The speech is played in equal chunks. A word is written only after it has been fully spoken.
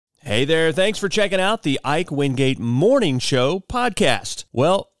Hey there, thanks for checking out the Ike Wingate Morning Show podcast.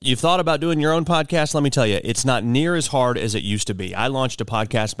 Well, you've thought about doing your own podcast? Let me tell you, it's not near as hard as it used to be. I launched a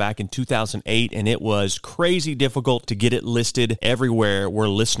podcast back in 2008, and it was crazy difficult to get it listed everywhere where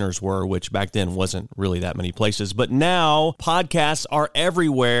listeners were, which back then wasn't really that many places. But now, podcasts are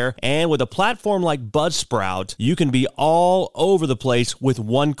everywhere, and with a platform like Buzzsprout, you can be all over the place with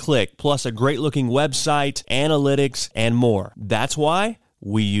one click, plus a great-looking website, analytics, and more. That's why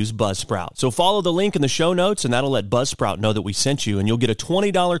we use Buzzsprout. So follow the link in the show notes, and that'll let Buzzsprout know that we sent you, and you'll get a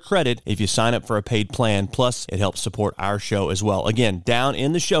 $20 credit if you sign up for a paid plan. Plus, it helps support our show as well. Again, down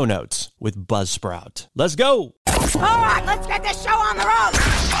in the show notes with Buzzsprout. Let's go! All right, let's get this show on the road!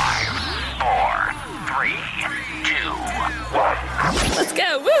 5, 4, 3, 2, 1. Let's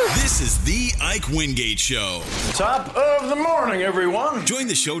go, woo! This is the Ike Wingate Show. Top of the morning, everyone. Join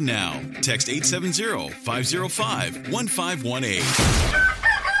the show now. Text 870-505-1518.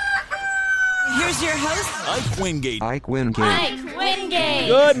 Here's your host, Ike Wingate. Ike Wingate. Ike Wingate.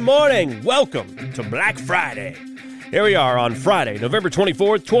 Good morning. Welcome to Black Friday. Here we are on Friday, November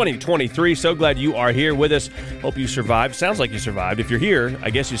 24th, 2023. So glad you are here with us. Hope you survived. Sounds like you survived. If you're here, I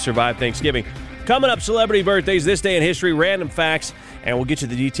guess you survived Thanksgiving. Coming up, celebrity birthdays, this day in history, random facts, and we'll get you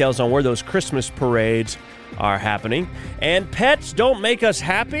the details on where those Christmas parades are happening. And pets don't make us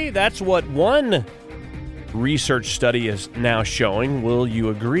happy. That's what one research study is now showing. Will you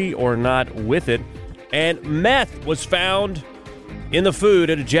agree or not with it? And meth was found in the food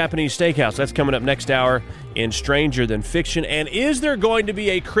at a Japanese steakhouse. That's coming up next hour in Stranger Than Fiction. And is there going to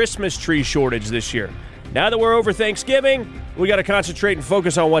be a Christmas tree shortage this year? Now that we're over Thanksgiving, we got to concentrate and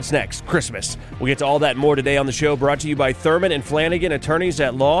focus on what's next, Christmas. We'll get to all that and more today on the show, brought to you by Thurman and Flanagan, attorneys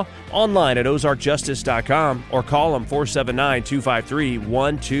at law, online at ozarkjustice.com, or call them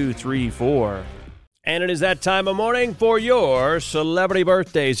 479-253-1234. And it is that time of morning for your celebrity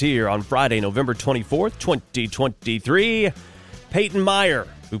birthdays here on Friday, November 24th, 2023. Peyton Meyer,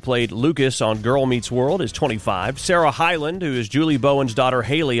 who played Lucas on Girl Meets World, is 25. Sarah Hyland, who is Julie Bowen's daughter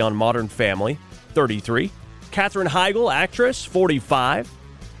Haley on Modern Family, 33. Katherine Heigl, actress, 45.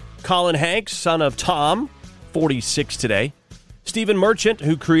 Colin Hanks, son of Tom, 46 today. Stephen Merchant,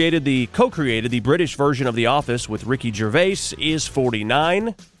 who co-created the British version of The Office with Ricky Gervais, is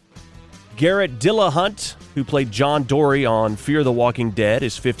 49. Garrett Dillahunt, who played John Dory on Fear the Walking Dead,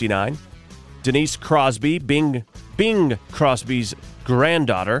 is 59. Denise Crosby, Bing Crosby's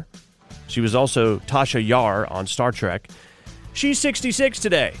granddaughter. She was also Tasha Yar on Star Trek. She's 66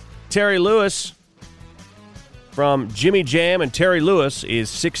 today. Terry Lewis from Jimmy Jam and Terry Lewis is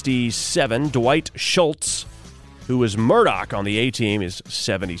 67. Dwight Schultz, who was Murdoch on the A-Team, is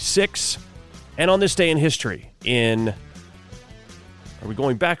 76. And on this day in history, are we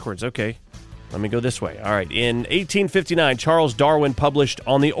going backwards? Okay. Let me go this way. All right. In 1859, Charles Darwin published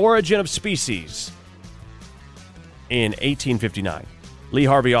On the Origin of Species. In 1859. Lee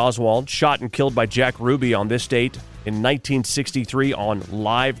Harvey Oswald, shot and killed by Jack Ruby on this date in 1963 on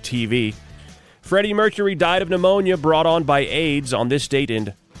live TV. Freddie Mercury died of pneumonia brought on by AIDS on this date in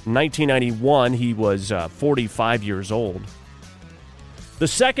 1991. He was 45 years old. The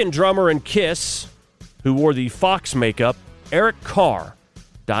second drummer in Kiss, who wore the Fox makeup, Eric Carr,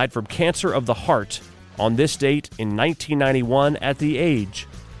 died from cancer of the heart on this date in 1991 at the age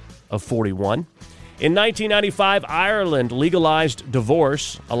of 41. In 1995, Ireland legalized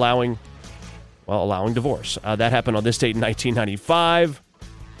divorce, allowing divorce. That happened on this date in 1995.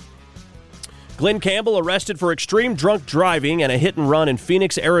 Glenn Campbell arrested for extreme drunk driving and a hit and run in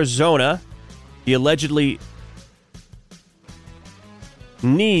Phoenix, Arizona. He allegedly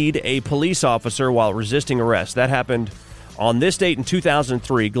kneed a police officer while resisting arrest. That happened on this date in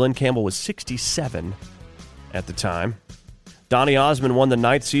 2003. Glenn Campbell was 67 at the time. Donny Osmond won the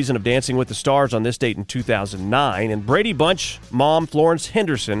 9th season of Dancing with the Stars on this date in 2009. And Brady Bunch mom Florence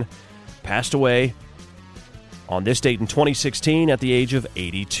Henderson passed away on this date in 2016 at the age of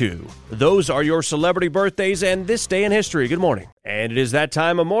 82. Those are your celebrity birthdays and this day in history. Good morning. And it is that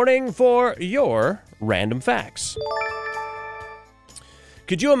time of morning for your random facts.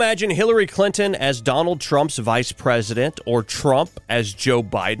 Could you imagine Hillary Clinton as Donald Trump's vice president or Trump as Joe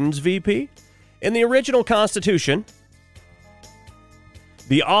Biden's VP? In the original Constitution,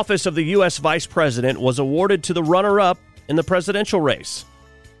 the office of the U.S. vice president was awarded to the runner-up in the presidential race.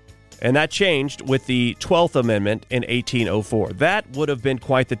 And that changed with the 12th Amendment in 1804. That would have been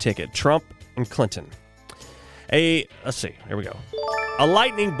quite the ticket. Trump and Clinton. Let's see. Here we go. A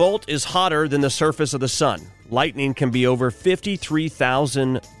lightning bolt is hotter than the surface of the sun. Lightning can be over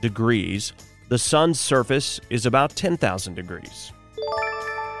 53,000 degrees. The sun's surface is about 10,000 degrees.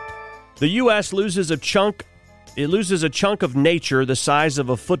 The U.S. loses a chunk It loses a chunk of nature the size of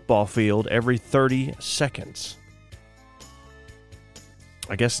a football field every 30 seconds.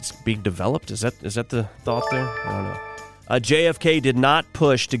 I guess it's being developed. Is that the thought there? I don't know. JFK did not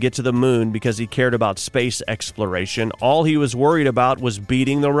push to get to the moon because he cared about space exploration. All he was worried about was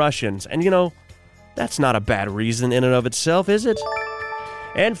beating the Russians. And, that's not a bad reason in and of itself, is it?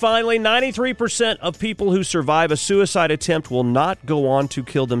 And finally, 93% of people who survive a suicide attempt will not go on to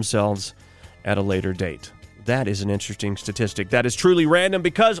kill themselves at a later date. That is an interesting statistic. That is truly random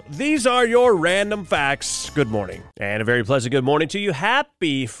because these are your random facts. Good morning. And a very pleasant good morning to you.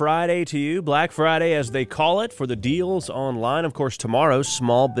 Happy Friday to you. Black Friday, as they call it, for the deals online. Of course, tomorrow,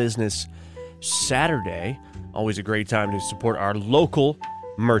 Small Business Saturday. Always a great time to support our local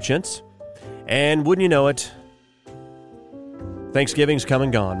merchants. And wouldn't you know it, Thanksgiving's come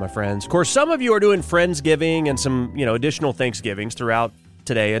and gone, my friends. Of course, some of you are doing Friendsgiving and some, additional Thanksgivings throughout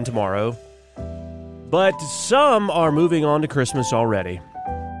today and tomorrow. But some are moving on to Christmas already.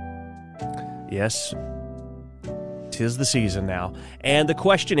 Yes, 'tis the season now. And the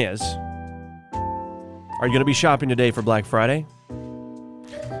question is, are you going to be shopping today for Black Friday?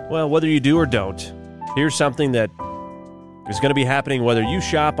 Well, whether you do or don't, here's something that is going to be happening whether you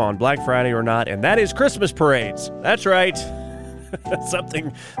shop on Black Friday or not, and that is Christmas parades. That's right.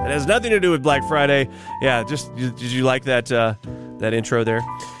 Something that has nothing to do with Black Friday. Yeah, did you like that intro there?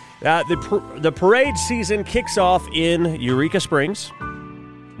 The parade season kicks off in Eureka Springs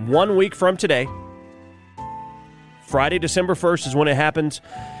 1 week from today. Friday, December 1st is when it happens,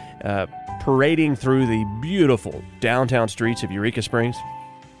 parading through the beautiful downtown streets of Eureka Springs.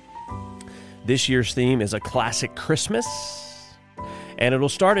 This year's theme is a classic Christmas, and it'll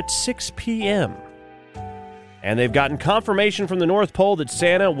start at 6 p.m. And they've gotten confirmation from the North Pole that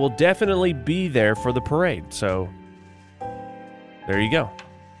Santa will definitely be there for the parade. So there you go.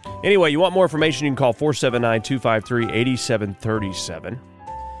 Anyway, you want more information, you can call 479-253-8737.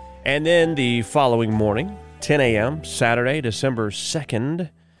 And then the following morning, 10 a.m., Saturday, December 2nd,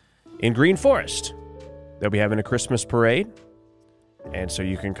 in Green Forest, they'll be having a Christmas parade, and so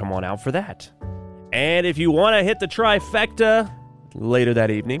you can come on out for that. And if you want to hit the trifecta later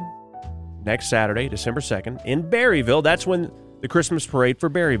that evening, next Saturday, December 2nd, in Berryville, that's when the Christmas parade for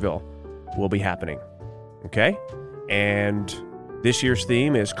Berryville will be happening. Okay? And this year's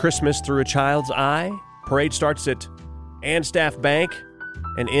theme is Christmas Through a Child's Eye. Parade starts at Anstaff Bank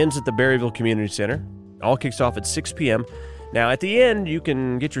and ends at the Berryville Community Center. All kicks off at 6 p.m. Now, at the end, you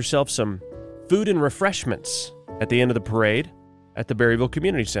can get yourself some food and refreshments at the end of the parade at the Berryville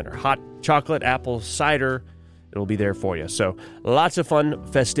Community Center. Hot chocolate, apple cider, it'll be there for you. So lots of fun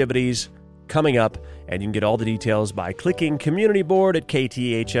festivities coming up, and you can get all the details by clicking community board at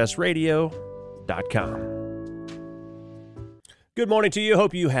kthsradio.com. Good morning to you.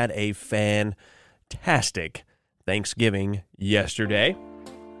 Hope you had a fantastic Thanksgiving yesterday.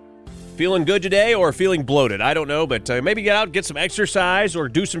 Feeling good today or feeling bloated? I don't know, but maybe get out, get some exercise or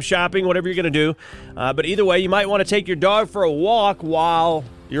do some shopping, whatever you're going to do. But either way, you might want to take your dog for a walk while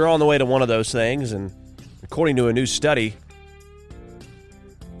you're on the way to one of those things. And according to a new study,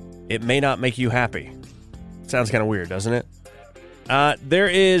 it may not make you happy. Sounds kind of weird, doesn't it? There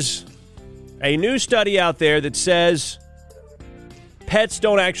is a new study out there that says pets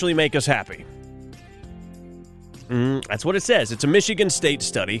don't actually make us happy. That's what it says. It's a Michigan State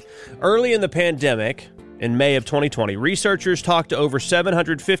study. Early in the pandemic, in May of 2020, researchers talked to over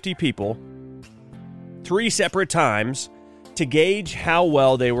 750 people 3 separate times to gauge how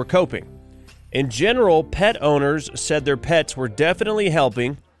well they were coping. In general, pet owners said their pets were definitely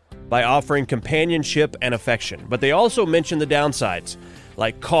helping by offering companionship and affection. But they also mentioned the downsides,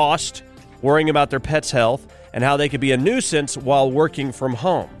 like cost, worrying about their pet's health, and how they could be a nuisance while working from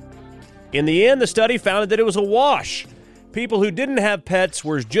home. In the end, the study found that it was a wash. People who didn't have pets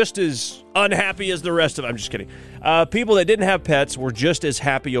were just as unhappy as the rest of them. I'm just kidding. People that didn't have pets were just as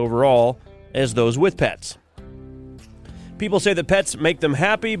happy overall as those with pets. People say that pets make them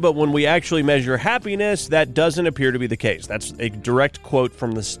happy, but when we actually measure happiness, that doesn't appear to be the case. That's a direct quote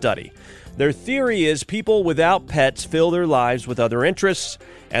from the study. Their theory is people without pets fill their lives with other interests,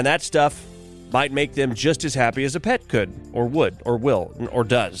 and that stuff might make them just as happy as a pet could, or would, or will, or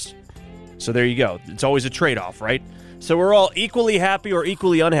does. So there you go. It's always a trade-off, right? So we're all equally happy or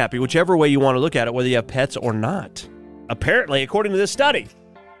equally unhappy, whichever way you want to look at it, whether you have pets or not. Apparently, according to this study.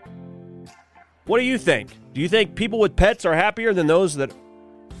 What do you think? Do you think people with pets are happier than those that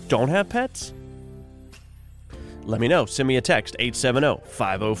don't have pets? Let me know. Send me a text,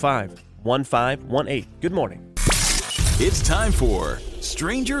 870-505-1518. Good morning. It's time for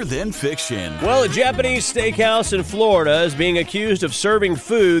Stranger Than Fiction. Well, a Japanese steakhouse in Florida is being accused of serving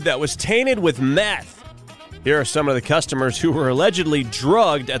food that was tainted with meth. Here are some of the customers who were allegedly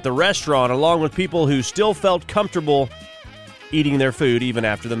drugged at the restaurant, along with people who still felt comfortable eating their food even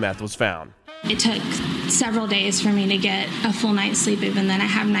after the meth was found. It took several days for me to get a full night's sleep. Even then, I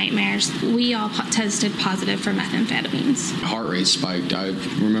have nightmares. We all tested positive for methamphetamines. Heart rate spiked. I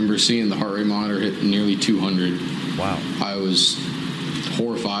remember seeing the heart rate monitor hit nearly 200. Wow. I was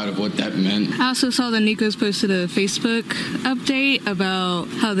horrified of what that meant. I also saw that Nikos posted a Facebook update about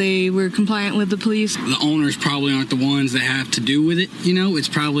how they were compliant with the police. The owners probably aren't the ones that have to do with it. You know, it's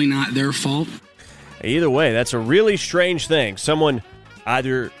probably not their fault. Either way, that's a really strange thing. Someone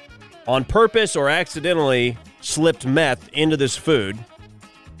either on purpose or accidentally slipped meth into this food.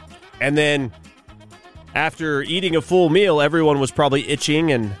 And then after eating a full meal, everyone was probably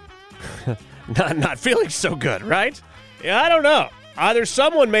itching and not feeling so good, right? Yeah, I don't know. Either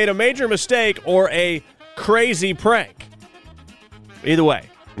someone made a major mistake or a crazy prank. Either way,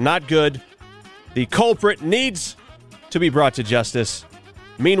 not good. The culprit needs to be brought to justice.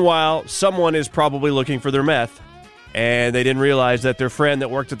 Meanwhile, someone is probably looking for their meth, and they didn't realize that their friend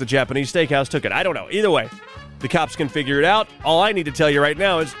that worked at the Japanese steakhouse took it. I don't know. Either way, the cops can figure it out. All I need to tell you right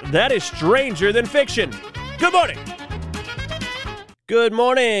now is that is stranger than fiction. Good morning. Good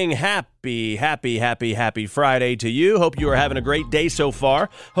morning. Happy Friday to you. Hope you are having a great day so far.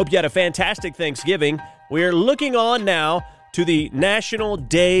 Hope you had a fantastic Thanksgiving. We are looking on now to the National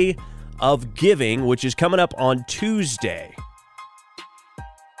Day of Giving, which is coming up on Tuesday.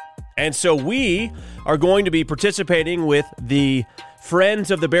 And so we are going to be participating with the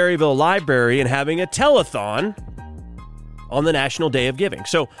Friends of the Berryville Library and having a telethon on the National Day of Giving.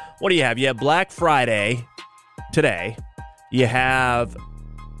 So what do you have? You have Black Friday today. You have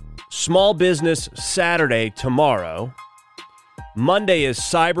Small Business Saturday tomorrow. Monday is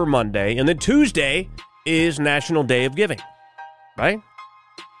Cyber Monday. And then Tuesday is National Day of Giving. Right?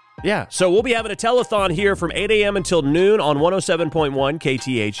 Yeah. So we'll be having a telethon here from 8 a.m. until noon on 107.1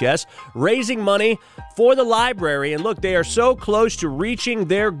 KTHS, raising money for the library. And look, they are so close to reaching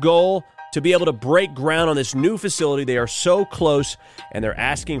their goal to be able to break ground on this new facility. They are so close, and they're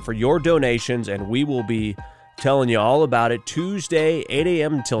asking for your donations, and we will be telling you all about it Tuesday, 8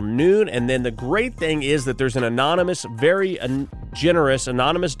 a.m. until noon. And then the great thing is that there's an anonymous, very generous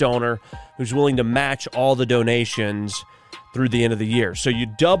anonymous donor who's willing to match all the donations through the end of the year. So you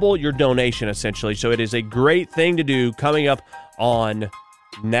double your donation, essentially. So it is a great thing to do coming up on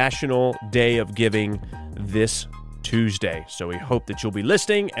National Day of Giving this Tuesday. So we hope that you'll be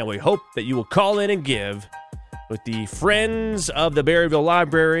listening, and we hope that you will call in and give with the Friends of the Berryville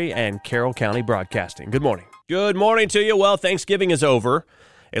Library and Carroll County Broadcasting. Good morning. Good morning to you. Well, Thanksgiving is over,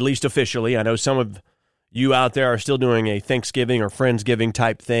 at least officially. I know some of you out there are still doing a Thanksgiving or Friendsgiving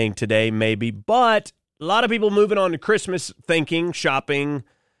type thing today, maybe, but a lot of people moving on to Christmas thinking, shopping,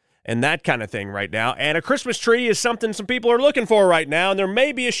 and that kind of thing right now. And a Christmas tree is something some people are looking for right now, and there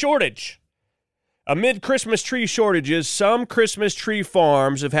may be a shortage. Amid Christmas tree shortages, some Christmas tree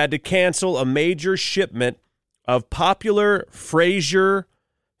farms have had to cancel a major shipment of popular Fraser,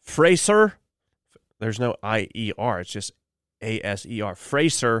 there's no I-E-R, it's just A-S-E-R,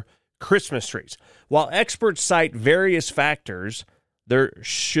 Fraser Christmas trees. While experts cite various factors, there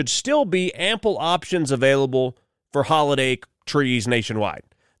should still be ample options available for holiday trees nationwide.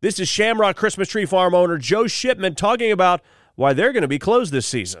 This is Shamrock Christmas Tree Farm owner Joe Shipman talking about why they're going to be closed this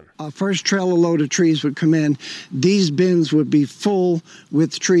season. Our first trailer load of trees would come in. These bins would be full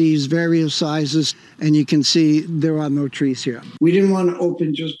with trees, various sizes, and you can see there are no trees here. We didn't want to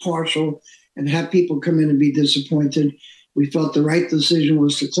open just partial and have people come in and be disappointed. We felt the right decision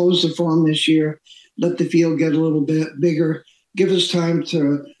was to close the farm this year, let the field get a little bit bigger, give us time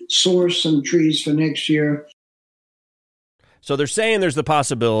to source some trees for next year. So they're saying there's the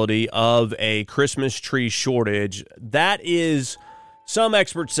possibility of a Christmas tree shortage. That is, some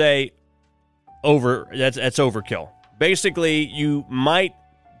experts say, that's overkill. Basically, you might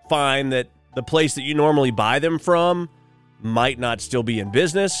find that the place that you normally buy them from might not still be in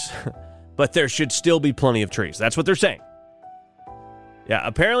business, but there should still be plenty of trees. That's what they're saying. Yeah,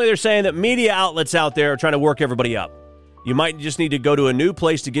 apparently they're saying that media outlets out there are trying to work everybody up. You might just need to go to a new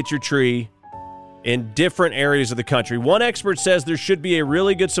place to get your tree in different areas of the country. One expert says there should be a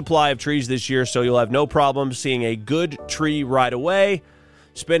really good supply of trees this year, so you'll have no problem seeing a good tree right away.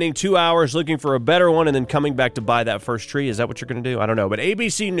 Spending 2 hours looking for a better one and then coming back to buy that first tree. Is that what you're going to do? I don't know. But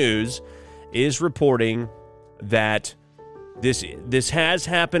ABC News is reporting that this has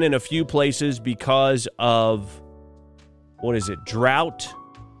happened in a few places because of, drought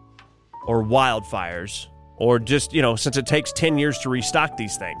or wildfires, or just, since it takes 10 years to restock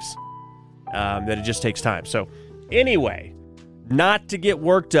these things, that it just takes time. So anyway, not to get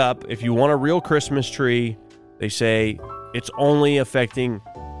worked up. If you want a real Christmas tree, they say it's only affecting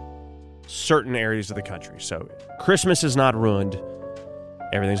certain areas of the country. So Christmas is not ruined.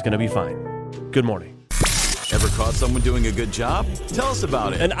 Everything's going to be fine. Good morning. Ever caught someone doing a good job? Tell us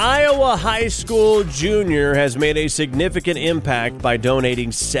about it. An Iowa high school junior has made a significant impact by donating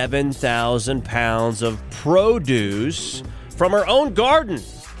 7,000 pounds of produce from her own garden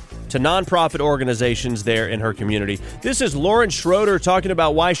to nonprofit organizations there in her community. This is Lauren Schroeder talking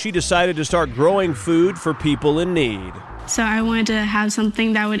about why she decided to start growing food for people in need. So I wanted to have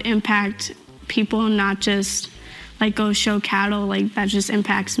something that would impact people, not just like go show cattle, like that just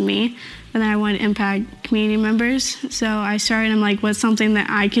impacts me. And then I want to impact community members. So I started, I'm like, what's something that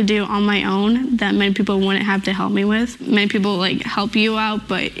I could do on my own that many people wouldn't have to help me with? Many people like help you out,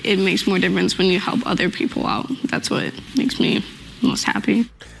 but it makes more difference when you help other people out. That's what makes me most happy.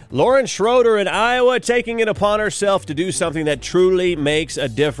 Lauren Schroeder in Iowa taking it upon herself to do something that truly makes a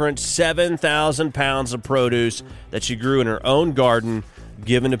difference. 7,000 pounds of produce that she grew in her own garden,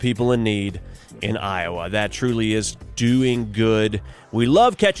 given to people in need in Iowa. That truly is doing good. We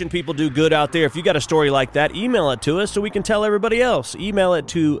love catching people do good out there. If you got a story like that, email it to us so we can tell everybody else. Email it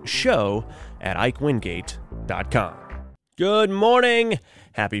to show@ikewingate.com. Good morning.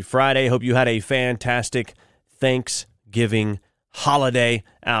 Happy Friday. Hope you had a fantastic Thanksgiving holiday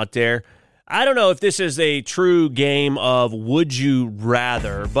out there. I don't know if this is a true game of would you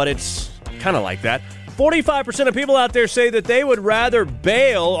rather, but it's kind of like that. 45% of people out there say that they would rather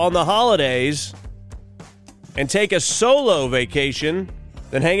bail on the holidays and take a solo vacation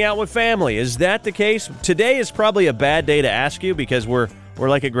than hang out with family. Is that the case? Today is probably a bad day to ask you because we're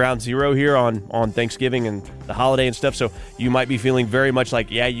like at ground zero here on Thanksgiving and the holiday and stuff, so you might be feeling very much like,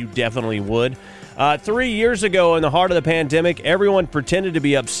 yeah, you definitely would. 3 years ago, in the heart of the pandemic, everyone pretended to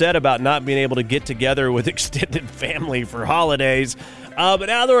be upset about not being able to get together with extended family for holidays. But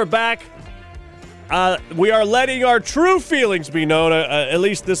now that we're back, we are letting our true feelings be known. At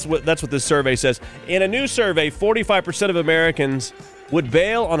least that's what this survey says. In a new survey, 45% of Americans would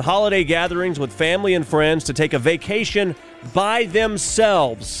bail on holiday gatherings with family and friends to take a vacation by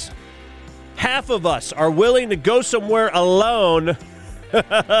themselves. Half of us are willing to go somewhere alone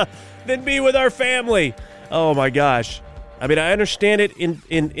than be with our family. Oh my gosh. I mean, I understand it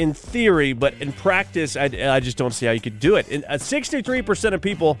in theory, but in practice, I just don't see how you could do it. 63% of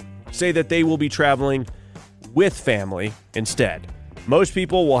people say that they will be traveling with family instead. Most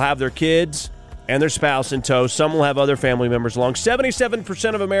people will have their kids and their spouse in tow. Some will have other family members along.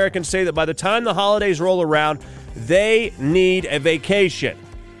 77% of Americans say that by the time the holidays roll around, they need a vacation.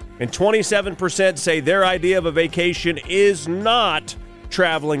 And 27% say their idea of a vacation is not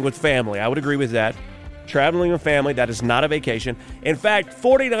traveling with family. I would agree with that. Traveling with family, that is not a vacation. In fact,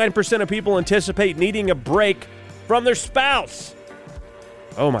 49% of people anticipate needing a break from their spouse.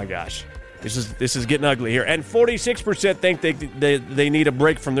 Oh my gosh. This is getting ugly here. And 46% think they need a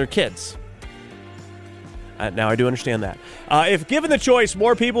break from their kids. Now, I do understand that. If given the choice,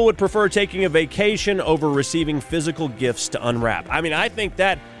 more people would prefer taking a vacation over receiving physical gifts to unwrap. I mean, I think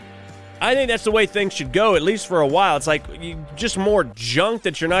that's the way things should go, at least for a while. It's like just more junk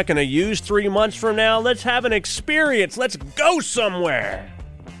that you're not going to use 3 months from now. Let's have an experience. Let's go somewhere.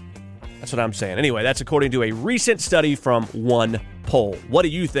 That's what I'm saying. Anyway, that's according to a recent study from One Poll. What do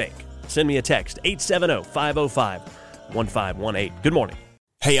you think? Send me a text, 870-505-1518. Good morning.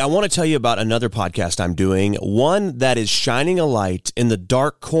 Hey, I want to tell you about another podcast I'm doing, one that is shining a light in the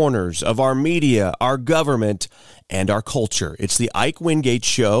dark corners of our media, our government, and our culture. It's the Ike Wingate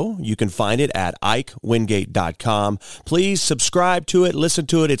Show. You can find it at IkeWingate.com. Please subscribe to it, listen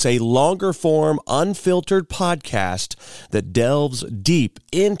to it. It's a longer form, unfiltered podcast that delves deep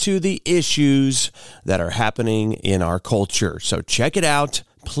into the issues that are happening in our culture. So check it out,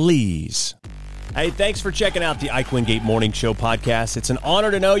 please. Hey, thanks for checking out the Ike Wingate Morning Show podcast. It's an honor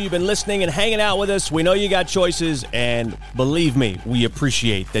to know you've been listening and hanging out with us. We know you got choices, and believe me, we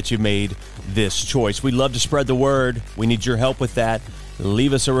appreciate that you made this choice. We love to spread the word. We need your help with that.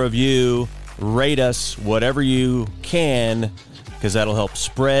 Leave us a review, rate us, whatever you can, because that'll help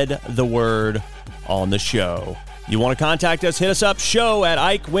spread the word on the show. You want to contact us, hit us up,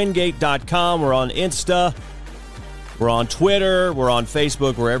 show@IkeWingate.com. We're on Insta. We're on Twitter, we're on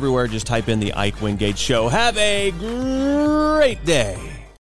Facebook, we're everywhere. Just type in the Ike Wingate Show. Have a great day.